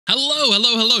Hello,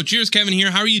 hello, hello. Cheers, Kevin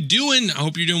here. How are you doing? I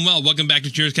hope you're doing well. Welcome back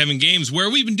to Cheers, Kevin Games, where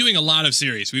we've been doing a lot of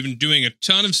series. We've been doing a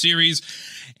ton of series,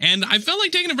 and I felt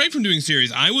like taking a break from doing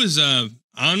series. I was on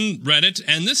Reddit,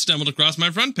 and this stumbled across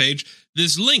my front page,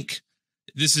 this link.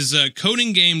 This is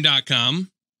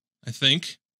CodinGame.com, I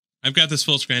think. I've got this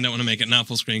full screen. I don't want to make it not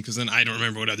full screen, because then I don't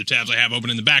remember what other tabs I have open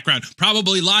in the background.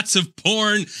 Probably lots of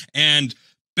porn and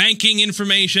banking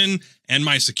information and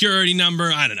my security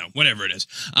number. I don't know, whatever it is.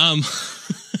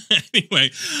 Anyway,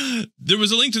 there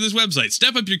was a link to this website.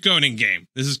 Step up your coding game.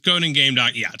 This is CodinGame.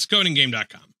 Yeah, it's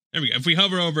CodinGame.com. There we go. If we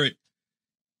hover over it,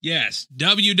 yes,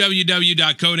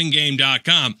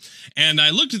 www.codinggame.com. And I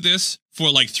looked at this for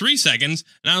like 3 seconds,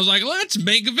 and I was like, let's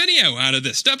make a video out of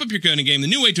this. Step up your coding game, the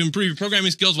new way to improve your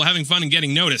programming skills while having fun and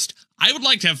getting noticed. I would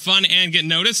like to have fun and get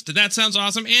noticed. That sounds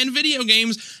awesome. And video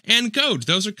games and code.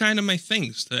 Those are kind of my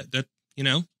things.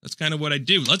 That's kind of what I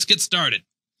do. Let's get started.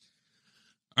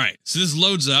 All right, so this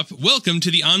loads up. Welcome to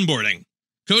the onboarding.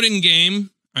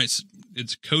 CodinGame. All right, so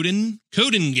it's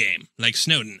CodinGame, like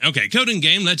Snowden. Okay,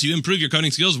 CodinGame lets you improve your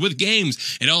coding skills with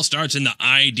games. It all starts in the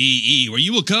IDE, where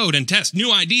you will code and test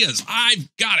new ideas. I've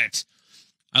got it.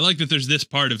 I like that there's this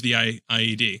part of the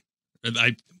IDE.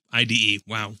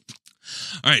 Wow.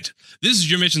 All right, this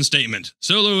is your mission statement.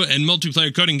 Solo and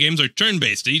multiplayer coding games are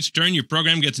turn-based. Each turn, your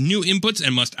program gets new inputs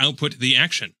and must output the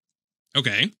action.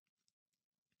 Okay.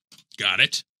 Got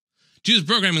it. Choose a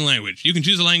programming language. You can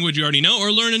choose a language you already know or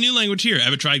learn a new language here.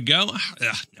 Ever tried Go?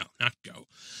 No, not Go.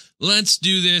 Let's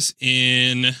do this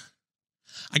in...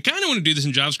 I kind of want to do this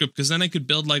in JavaScript because then I could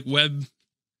build like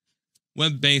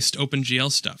web-based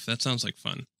OpenGL stuff. That sounds like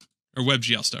fun. Or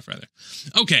WebGL stuff, rather.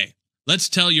 Okay, let's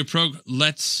tell your program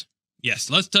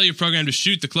to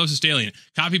shoot the closest alien.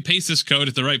 Copy-paste this code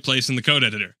at the right place in the code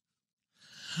editor.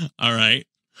 All right.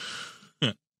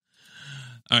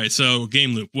 All right, so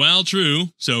game loop. While true,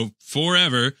 so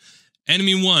forever,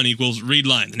 enemy 1 equals read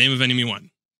line, the name of enemy 1.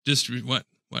 Just what?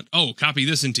 Oh, copy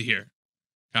this into here.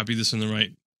 Copy this in the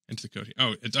right into the code here.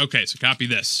 Oh, it's okay, so copy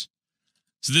this.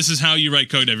 So this is how you write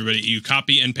code, everybody. You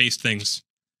copy and paste things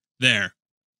there.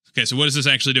 Okay, so what is this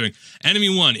actually doing?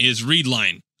 Enemy 1 is read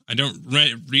line. I don't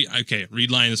read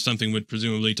line is something we'd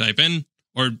presumably type in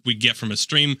or we get from a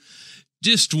stream.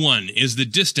 Dist 1 is the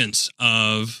distance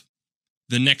of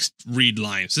the next read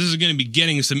line. So this is going to be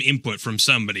getting some input from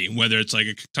somebody, whether it's like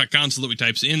a console that we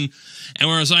types in, and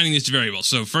we're assigning these to variables.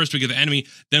 So first we get the enemy,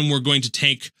 then we're going to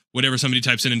take whatever somebody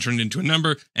types in and turn it into a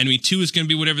number. Enemy 2 is going to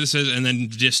be whatever this is, and then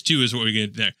dist 2 is what we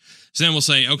get there. So then we'll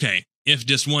say, okay, if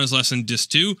dist 1 is less than dist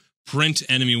 2, print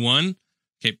enemy 1.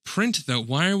 Okay, print though.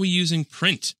 Why are we using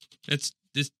print? If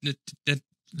this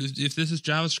is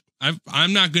JavaScript,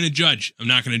 I'm not going to judge.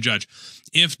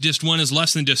 If dist 1 is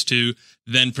less than dist 2,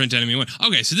 then print enemy 1.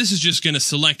 Okay, so this is just going to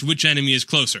select which enemy is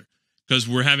closer, because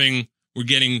we're getting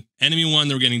enemy 1,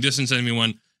 then we're getting distance enemy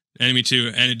 1, enemy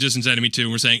 2, and distance enemy 2.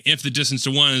 We're saying if the distance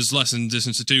to 1 is less than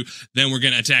distance to 2, then we're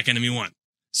going to attack enemy 1.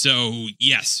 So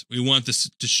yes, we want this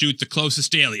to shoot the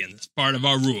closest alien. That's part of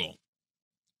our rule.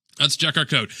 Let's check our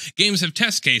code. Games have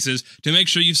test cases to make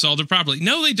sure you've solved it properly.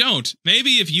 No, they don't.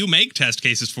 Maybe if you make test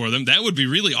cases for them, that would be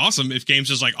really awesome if games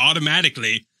just like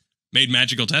automatically made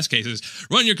magical test cases.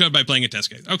 Run your code by playing a test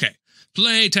case. Okay,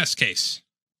 play test case.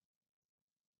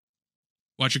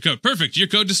 Watch your code. Perfect. Your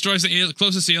code destroys the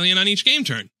closest alien on each game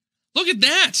turn. Look at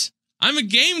that. I'm a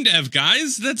game dev,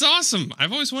 guys. That's awesome.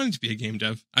 I've always wanted to be a game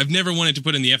dev. I've never wanted to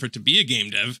put in the effort to be a game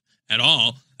dev at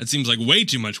all. That seems like way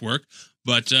too much work.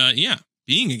 But yeah.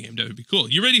 Being a game dev would be cool.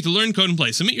 You're ready to learn code and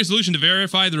play. Submit your solution to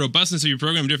verify the robustness of your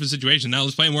program in different situations. Now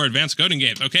let's play more advanced coding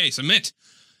games. Okay, submit.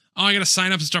 Oh, I gotta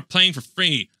sign up and start playing for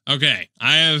free. Okay,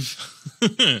 I have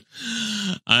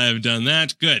done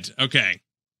that. Good. Okay,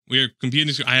 we are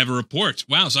computing. I have a report.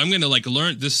 Wow, so I'm gonna like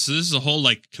learn this. This is a whole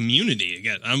like community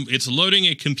again. It's loading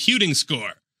a computing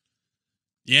score.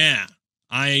 Yeah,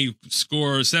 I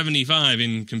score 75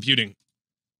 in computing.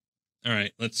 All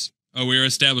right, let's. Oh, we're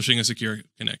establishing a secure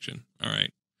connection. All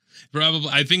right. Probably,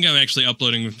 I think I'm actually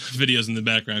uploading videos in the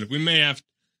background. We may have,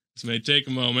 this may take a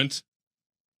moment.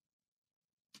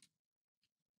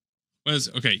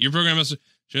 Okay, your program must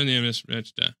show the MS.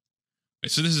 Wait,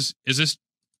 so this is this?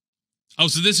 Oh,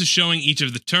 so this is showing each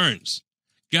of the turns.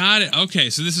 Got it. Okay,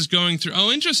 so this is going through.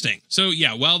 Oh, interesting. So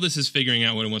yeah, while this is figuring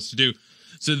out what it wants to do.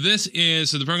 So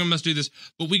the program must do this,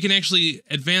 but we can actually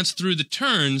advance through the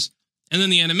turns. And then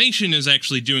the animation is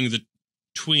actually doing the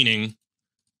tweening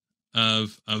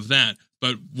of that.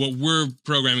 But what we're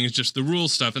programming is just the rule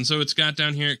stuff. And so it's got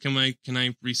down here. Can I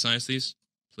resize these,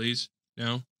 please?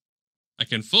 No? I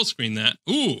can full screen that.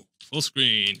 Ooh, full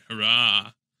screen.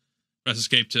 Hurrah. Press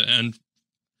escape to end.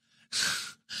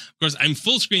 Of course, I'm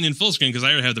full screen in full screen because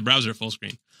I already have the browser full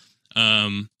screen.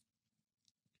 Oh,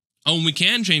 and we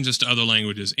can change this to other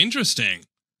languages. Interesting.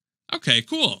 Okay,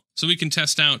 cool. So we can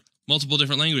test out multiple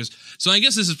different languages. So I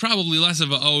guess this is probably less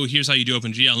of a, oh, here's how you do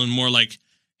OpenGL, and more like,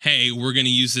 hey, we're going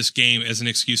to use this game as an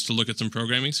excuse to look at some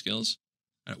programming skills.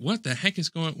 What the heck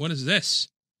is what is this?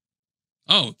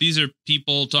 Oh, these are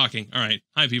people talking. All right.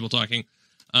 Hi, people talking.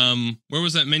 Where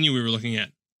was that menu we were looking at?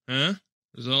 Huh?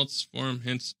 Results, form,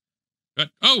 hints.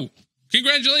 Oh,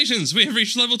 congratulations. We have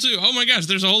reached level 2. Oh my gosh,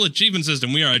 there's a whole achievement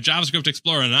system. We are a JavaScript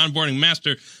explorer and an onboarding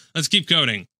master. Let's keep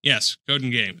coding. Yes,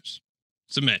 CodinGame.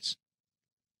 Submit.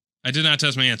 I did not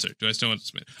test my answer. Do I still want to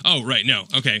submit? Oh, right. No.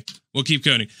 Okay. We'll keep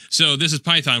coding. So this is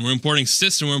Python. We're importing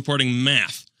sys and we're importing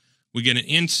math. We get an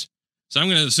int. So I'm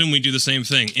going to assume we do the same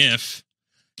thing. If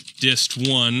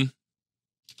dist1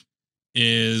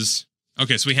 is...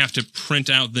 Okay, so we have to print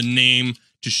out the name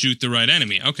to shoot the right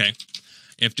enemy. Okay.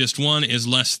 If dist1 is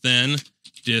less than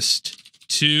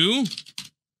dist2...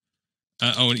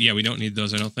 oh, yeah, we don't need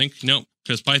those, I don't think. Nope,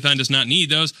 because Python does not need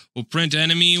those. We'll print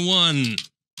enemy1.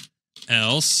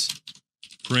 Else,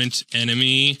 print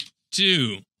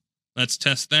enemy2. Let's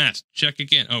test that. Check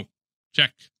again. Oh,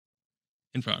 check.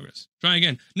 In progress. Try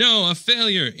again. No, a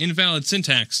failure. Invalid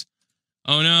syntax.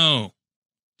 Oh no.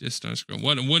 Dist underscore.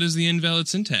 What is the invalid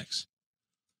syntax?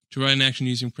 To write an action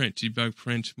using print. Debug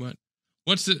print. What?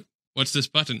 What's this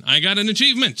button? I got an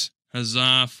achievement.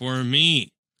 Huzzah for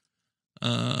me.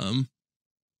 So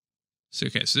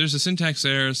okay, so there's a syntax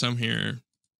error, some here.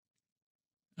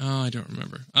 Oh, I don't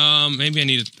remember. Maybe I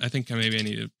need to, I think maybe I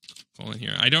need to call in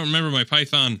here. I don't remember my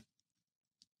Python.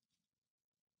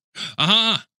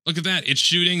 Aha! Look at that. It's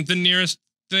shooting the nearest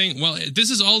thing. Well,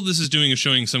 this is all this is doing is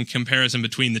showing some comparison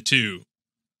between the two.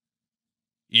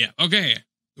 Yeah, okay.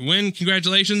 Win,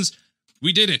 congratulations.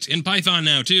 We did it in Python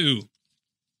now, too.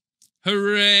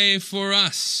 Hooray for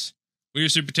us. We are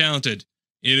super talented.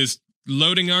 It is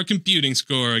loading our computing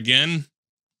score again.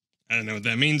 I don't know what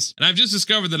that means. And I've just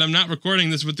discovered that I'm not recording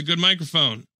this with the good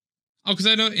microphone. Oh, because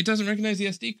it doesn't recognize the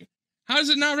SD card. How does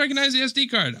it not recognize the SD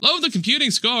card? Load the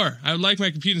computing score. I would like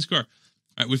my computing score.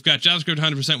 All right, we've got JavaScript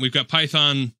 100%. We've got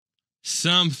Python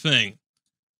something.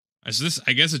 So this,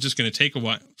 I guess it's just going to take a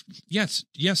while. Yes.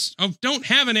 Oh, don't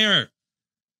have an error.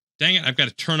 Dang it, I've got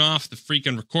to turn off the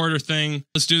freaking recorder thing.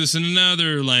 Let's do this in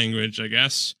another language, I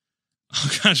guess. Oh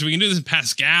gosh, we can do this in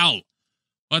Pascal.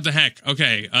 What the heck?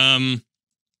 Okay,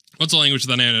 what's a language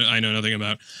that I know nothing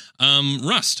about?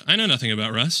 Rust. I know nothing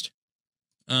about Rust.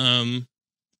 I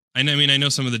mean, I know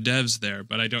some of the devs there,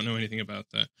 but I don't know anything about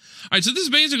that. All right, so this is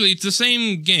basically, it's the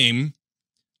same game.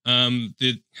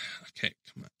 Okay,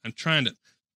 come on.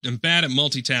 I'm bad at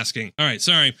multitasking. All right,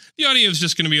 sorry. The audio is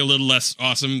just going to be a little less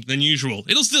awesome than usual.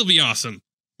 It'll still be awesome.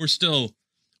 We're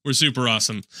super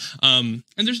awesome. And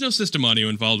there's no system audio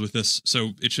involved with this,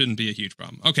 so it shouldn't be a huge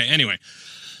problem. Okay, anyway.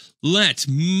 Let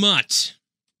mut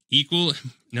equal...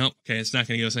 Nope, okay, it's not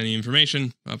going to give us any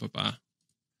information.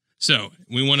 So,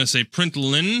 we want to say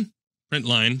printline,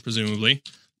 presumably,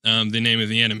 the name of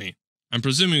the enemy. I'm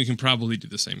presuming we can probably do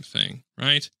the same thing,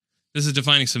 right? This is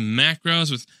defining some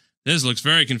macros with... This looks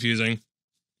very confusing.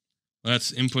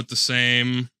 Let's input the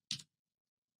same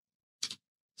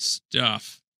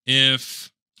stuff.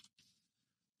 If...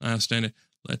 standard,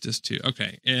 let this to...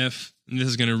 Okay, if... This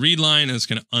is going to read line, and it's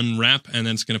going to unwrap, and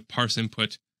then it's going to parse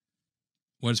input.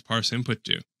 What does parse input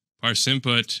do? Parse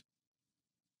input...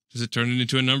 Does it turn it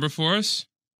into a number for us?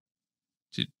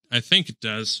 I think it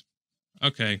does.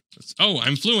 Okay. Oh,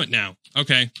 I'm fluent now.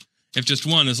 Okay. If just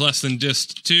 1 is less than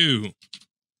dist 2.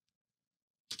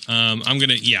 I'm going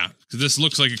to, yeah, because this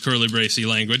looks like a curly bracey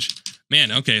language.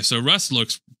 Man, okay, so Rust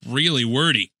looks really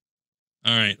wordy.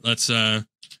 All right, let's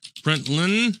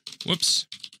println, whoops.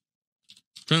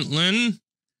 Println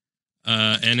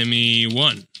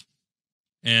enemy1.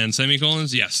 And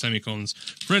semicolons? Yes, semicolons.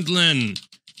 Println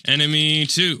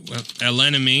enemy2. Well,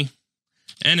 enemy.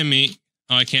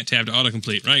 Oh, I can't tab to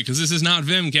autocomplete, right? Because this is not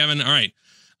Vim, Kevin. All right.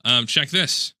 Check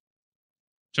this.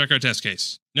 Check our test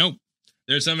case. Nope.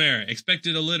 There's some error.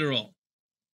 Expected a literal.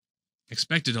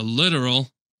 Expected a literal?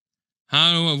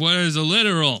 What is a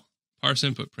literal? Parse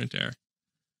input, print error.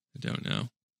 I don't know.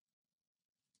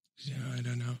 I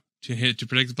don't know. To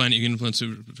predict the plan, you can influence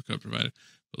the code provided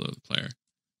below the player.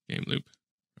 Game loop.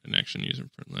 An action user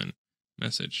println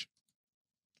message.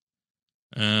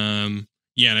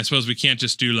 Yeah, and I suppose we can't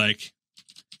just do like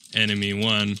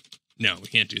enemy1. No, we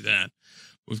can't do that.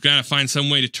 We've got to find some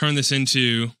way to turn this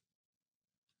into...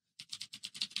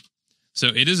 So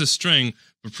it is a string,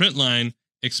 but println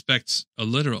expects a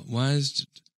literal. Why is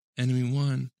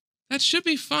enemy1? That should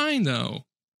be fine, though.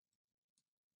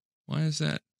 Why is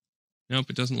that? Nope,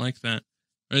 it doesn't like that.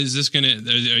 Is this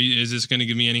gonna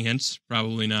give me any hints?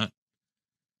 Probably not.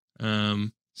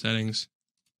 Settings.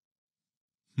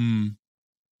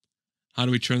 How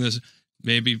do we turn this?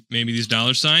 Maybe these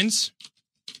dollar signs.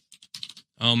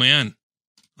 Oh man,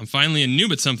 I'm finally a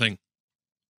noob at something.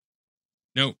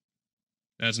 Nope,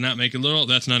 that's not make it literal.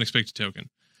 That's not expected token.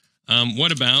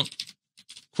 What about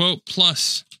quote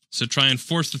plus? So try and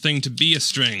force the thing to be a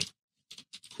string.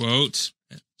 Quote.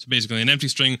 So basically an empty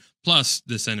string plus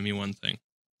this enemy one thing.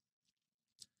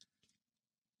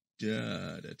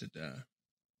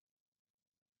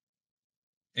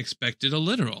 Expected a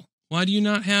literal. Why do you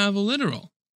not have a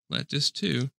literal? Let this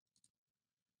too.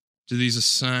 Do these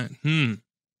assign?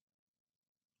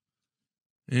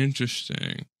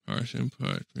 Interesting. Parse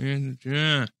input.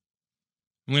 Yeah.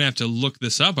 I'm gonna have to look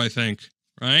this up, I think.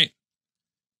 Right?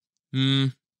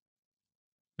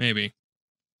 Maybe.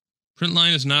 Print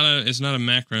line is not a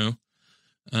macro.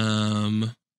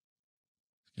 Output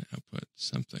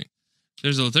something.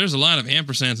 There's a lot of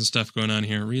ampersands and stuff going on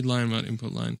here. Read line,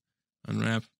 input line,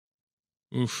 unwrap.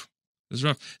 Oof, this is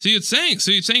rough. See, it's saying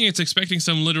it's expecting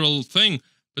some literal thing,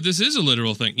 but this is a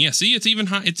literal thing. Yeah, see, it's even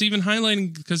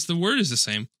highlighting because the word is the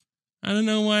same. I don't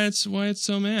know why it's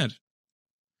so mad.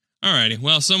 Alrighty,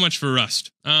 well, so much for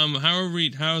Rust.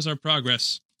 How's our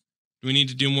progress? Do we need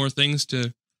to do more things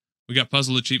to? We got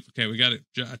puzzle achieve. Okay, we got it.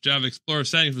 Java Explorer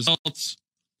settings results.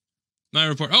 My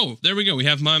report. Oh, there we go. We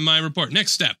have my report.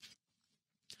 Next step.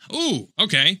 Ooh,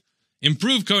 okay.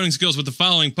 Improve coding skills with the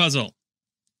following puzzle.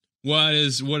 What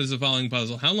is the following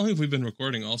puzzle? How long have we been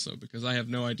recording also? Because I have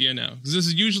no idea now. Because this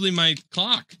is usually my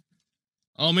clock.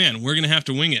 Oh man, we're going to have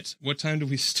to wing it. What time do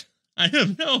we I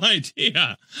have no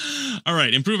idea. All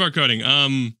right, improve our coding.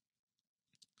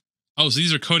 Oh, so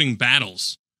these are coding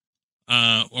battles.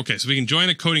 Okay, so we can join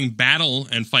a coding battle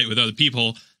and fight with other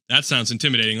people. That sounds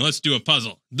intimidating. Let's do a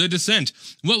puzzle. The Descent.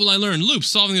 What will I learn?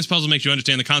 Loops. Solving this puzzle makes you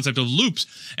understand the concept of loops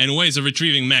and ways of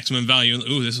retrieving maximum value.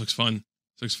 Ooh, this looks fun.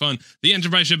 This looks fun. The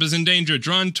Enterprise ship is in danger,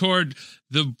 drawn toward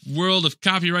the world of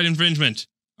copyright infringement.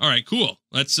 All right, cool.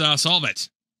 Let's solve it.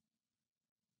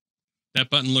 That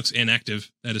button looks inactive.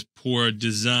 That is poor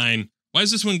design. Why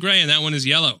is this one gray and that one is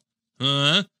yellow?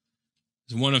 Huh?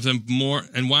 Is one of them more?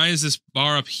 And why is this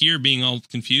bar up here being all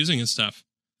confusing and stuff?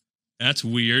 That's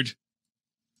weird.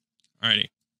 Alrighty.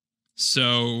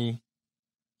 So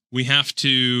we have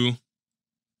to.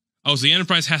 Oh, so the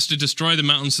Enterprise has to destroy the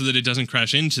mountain so that it doesn't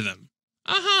crash into them.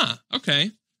 Aha.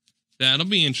 Okay. That'll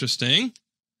be interesting.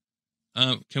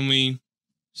 Can we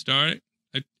start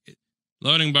it?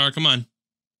 Loading bar. Come on.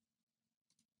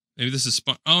 Maybe this is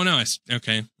oh no.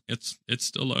 Okay. It's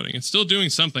still loading. It's still doing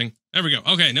something. There we go.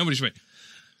 Okay. Nobody should wait.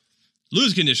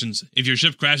 Lose conditions. If your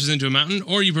ship crashes into a mountain,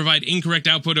 or you provide incorrect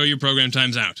output, or your program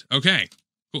times out. Okay.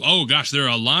 Cool. Oh gosh, there are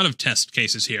a lot of test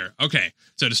cases here. Okay.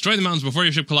 So destroy the mountains before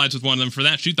your ship collides with one of them. For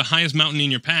that, shoot the highest mountain in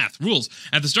your path. Rules.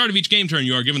 At the start of each game turn,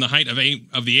 you are given the height of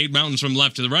the 8 mountains from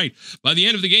left to the right. By the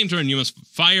end of the game turn, you must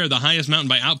fire the highest mountain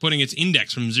by outputting its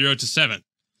index from 0 to 7.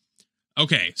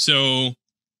 Okay, so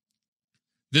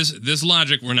this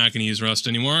logic, we're not going to use Rust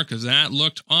anymore because that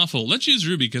looked awful. Let's use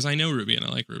Ruby because I know Ruby and I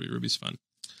like Ruby. Ruby's fun.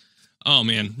 Oh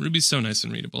man, Ruby's so nice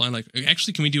and readable.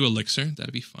 Actually, can we do Elixir?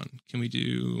 That'd be fun. Can we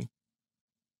do...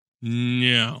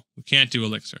 No, we can't do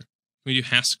Elixir. Can we do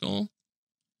Haskell?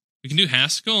 We can do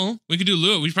Haskell. We could do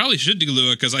Lua. We probably should do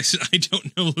Lua because I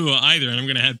don't know Lua either,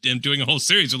 and I'm doing a whole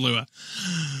series of Lua.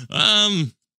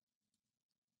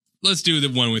 Let's do the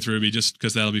one with Ruby just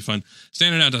because that'll be fun.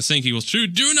 Standard out.sync equals true.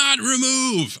 Do not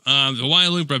remove. The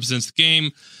while loop represents the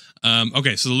game.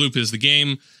 Okay, so the loop is the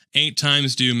game. 8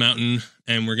 times do mountain,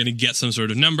 and we're going to get some sort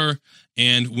of number,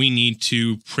 and we need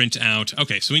to print out.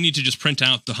 Okay, so we need to just print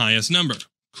out the highest number.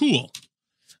 Cool.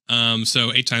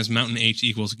 So 8 times mountain h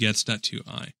equals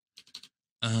gets.2i.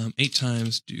 8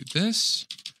 times do this.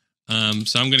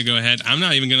 So I'm going to go ahead. I'm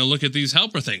not even going to look at these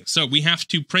helper things. So we have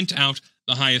to print out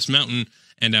the highest mountain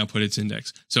and output its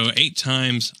index. So 8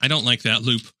 times, I don't like that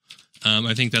loop.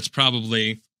 I think that's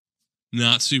probably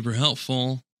not super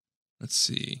helpful. Let's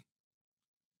see.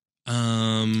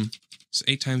 So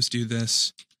 8 times do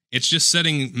this. It's just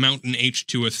setting mountain h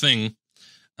to a thing.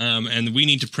 And we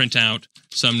need to print out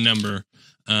some number.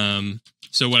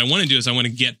 So what I want to do is I want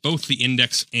to get both the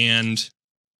index and...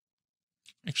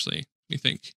 Actually, let me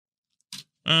think.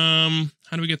 How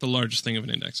do we get the largest thing of an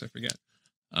index? I forget.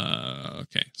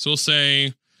 Okay, so we'll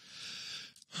say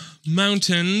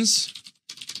mountains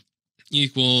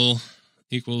equals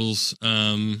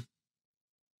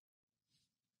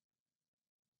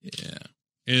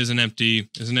is an empty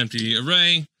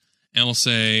array, and we'll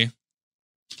say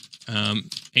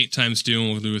 8 times do,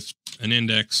 and we'll do with an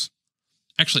index.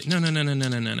 Actually, no.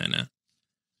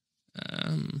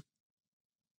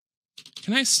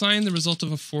 can I assign the result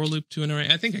of a for loop to an array?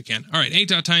 I think I can. All right,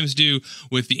 a.timesDo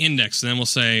with the index. And then we'll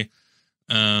say,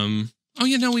 oh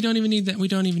yeah, no, we don't even need that. We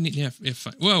don't even need if.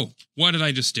 Whoa, what did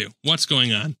I just do? What's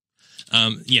going on?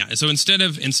 Yeah, so instead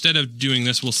of doing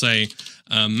this, we'll say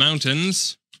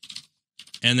mountains,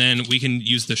 and then we can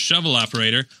use the shovel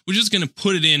operator, which is going to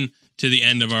put it in to the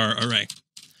end of our array.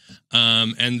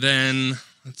 And then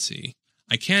let's see,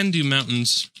 I can do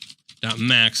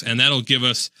mountains.max, and that'll give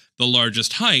us the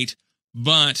largest height,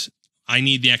 but I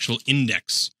need the actual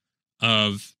index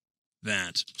of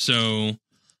that. So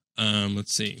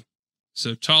let's see.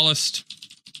 So tallest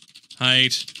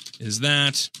height is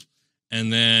that,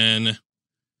 and then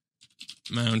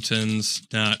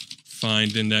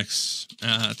mountains.find index.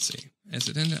 Let's see. Is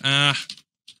it in?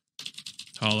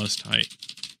 Tallest height.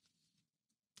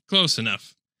 Close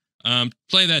enough.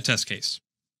 Play that test case.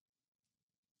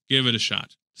 Give it a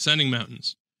shot. Sending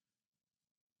mountains.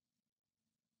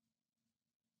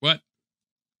 What?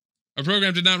 Our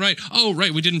program did not write. Oh,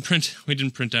 right. We didn't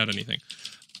print out anything.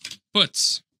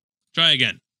 Puts. Try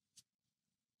again.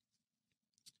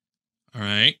 All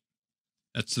right.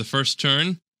 That's the first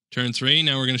turn. Turn 3.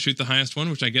 Now we're going to shoot the highest one,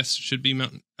 which I guess should be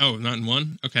mountain. Oh, mountain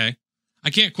 1. Okay. I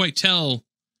can't quite tell.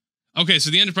 Okay,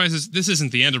 so the Enterprise is... This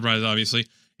isn't the Enterprise, obviously.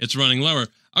 It's running lower.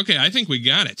 Okay, I think we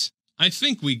got it.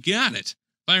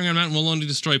 Firing on a mountain will only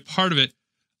destroy part of it,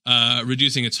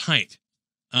 reducing its height.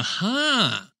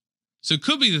 Aha! So it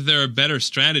could be that there are better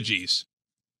strategies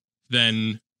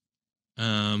than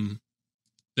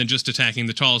just attacking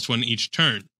the tallest one each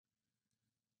turn.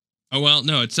 Oh, well,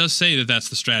 no, it does say that that's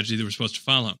the strategy that we're supposed to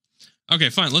follow. Okay,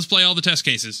 fine. Let's play all the test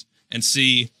cases and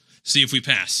see if we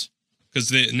pass. Because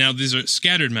now these are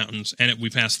scattered mountains, and we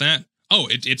pass that. Oh,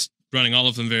 it's running all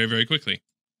of them very, very quickly.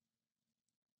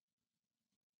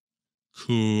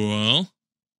 Cool.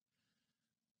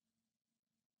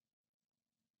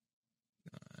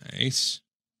 Nice.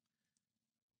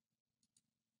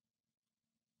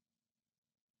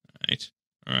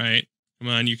 All right. Come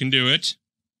on, you can do it.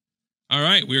 All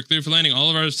right, we are clear for landing. All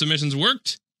of our submissions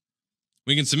worked.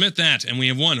 We can submit that, and we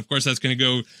have one. Of course, that's going to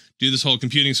go do this whole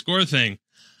computing score thing.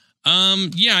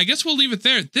 Yeah, I guess we'll leave it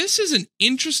there. This is an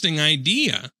interesting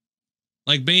idea.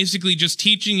 Like, basically just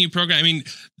teaching you program. I mean,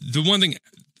 the one thing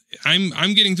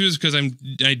I'm getting through this because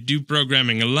I do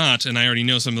programming a lot, and I already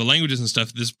know some of the languages and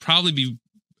stuff. This probably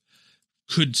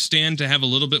could stand to have a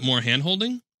little bit more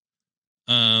hand-holding.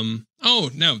 Oh,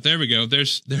 no, there we go.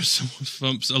 There's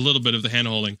a little bit of the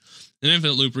hand-holding. An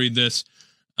infinite loop, read this.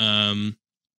 1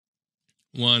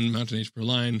 mountain age per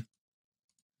line.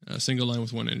 A single line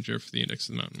with 1 integer for the index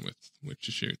of the mountain with which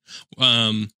to shoot.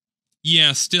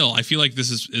 Yeah, still, I feel like this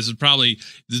is probably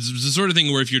the sort of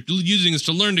thing where if you're using this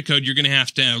to learn to code, you're going to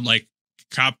have like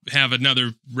have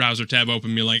another browser tab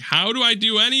open and be like, how do I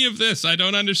do any of this? I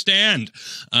don't understand.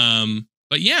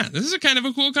 But yeah, this is a kind of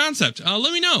a cool concept.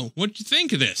 Let me know what you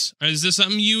think of this. Is this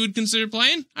something you would consider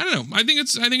playing? I don't know. I think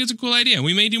it's a cool idea.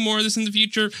 We may do more of this in the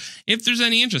future if there's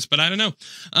any interest, but I don't know.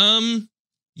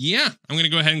 Yeah, I'm going to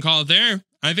go ahead and call it there.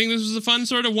 I think this was a fun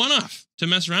sort of one-off to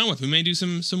mess around with. We may do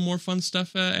some more fun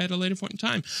stuff at a later point in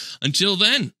time. Until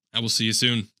then, I will see you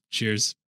soon. Cheers.